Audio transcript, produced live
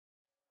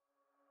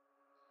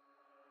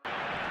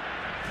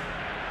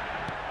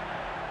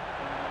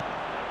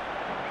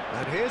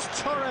And here's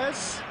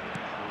Torres,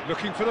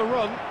 looking for the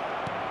run.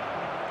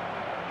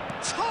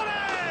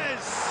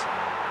 Torres!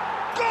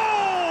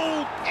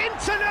 Goal!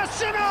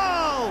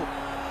 International!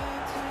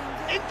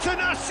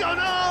 International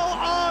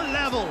are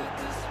level.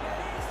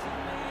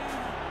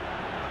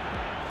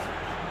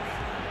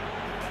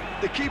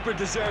 The keeper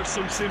deserves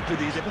some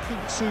sympathy.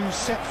 Looking to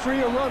set free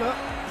a runner.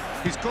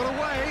 He's got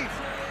away.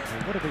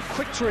 He's got to be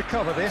quick to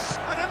recover this.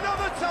 And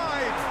another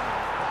time!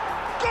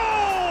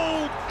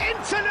 Goal!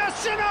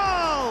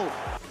 International!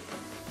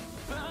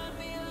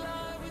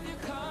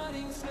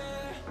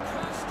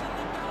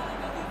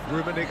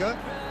 Rummenigge.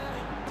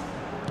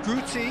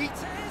 Guti.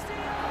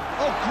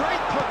 Oh,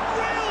 great put!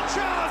 Real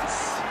chance!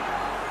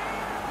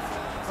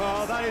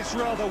 Oh, that is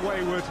rather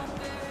wayward.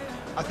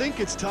 I think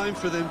it's time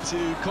for them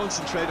to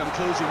concentrate on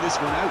closing this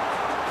one out.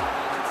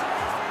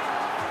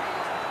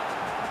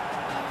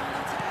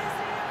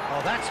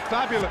 Oh, that's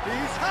fabulous.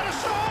 He's had a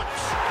shot!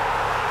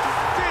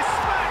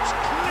 Dispatched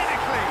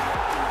clinically.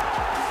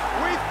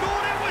 We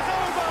thought it was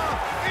over.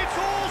 It's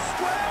all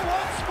square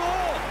once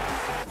more.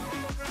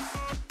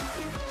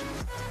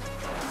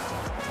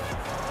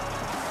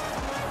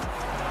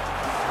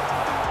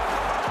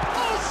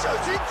 Oh,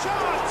 shooting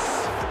chance!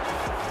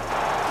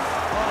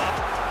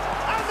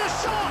 And the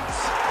shot!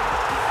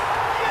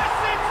 Yes,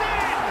 it's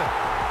in!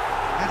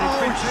 And it's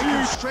been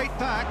taken straight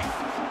back.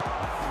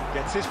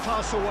 Gets his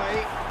pass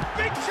away.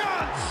 Big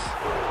chance!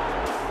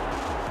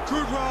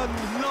 Good run,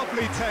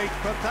 lovely take,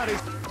 but that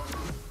is...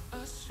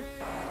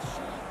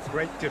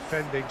 Great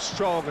defending,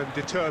 strong and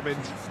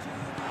determined.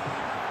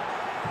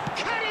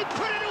 Can he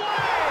put it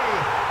away?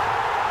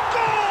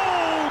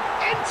 Goal!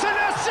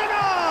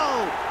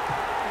 International!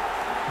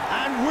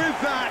 And with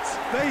that,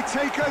 they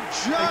take a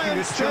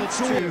giant step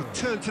to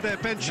turn to their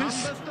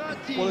benches.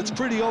 Well, it's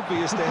pretty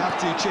obvious they have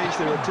to change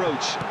their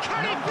approach.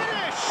 Can he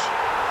finish?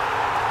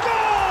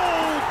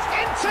 Goal!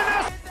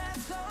 International!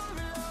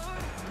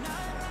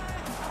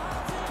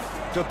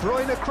 De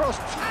Bruyne across,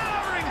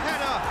 towering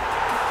header!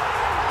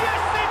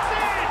 Yes, it's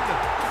in!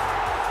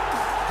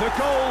 The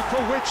goal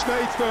for which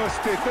they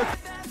thirsted.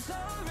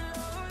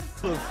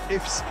 Of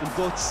ifs and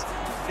buts.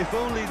 If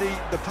only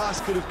the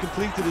pass could have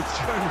completed its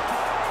journey.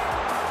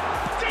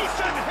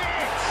 Decent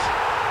hit!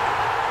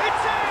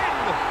 It's in!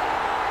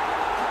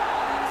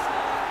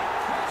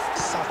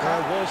 Saka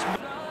was...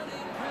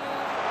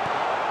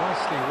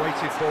 Nicely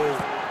weighted ball.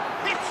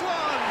 It's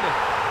one!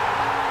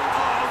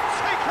 Oh,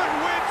 taken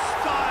with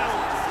style!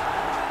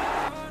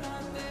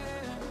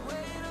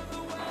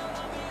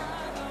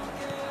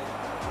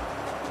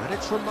 And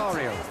it's from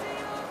Mario.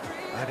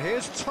 And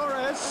here's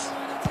Torres.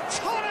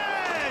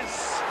 Torres!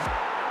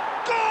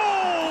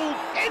 Goal!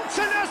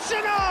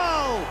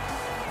 International!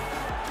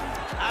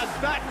 And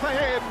that for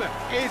him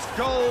is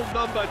goal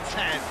number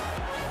 10.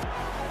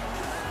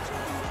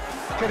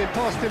 Getting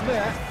past him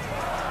there.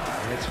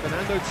 And it's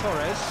Fernando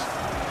Torres.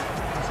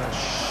 Has a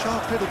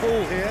sharp little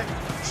ball here.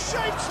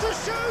 Shapes to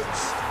shoot!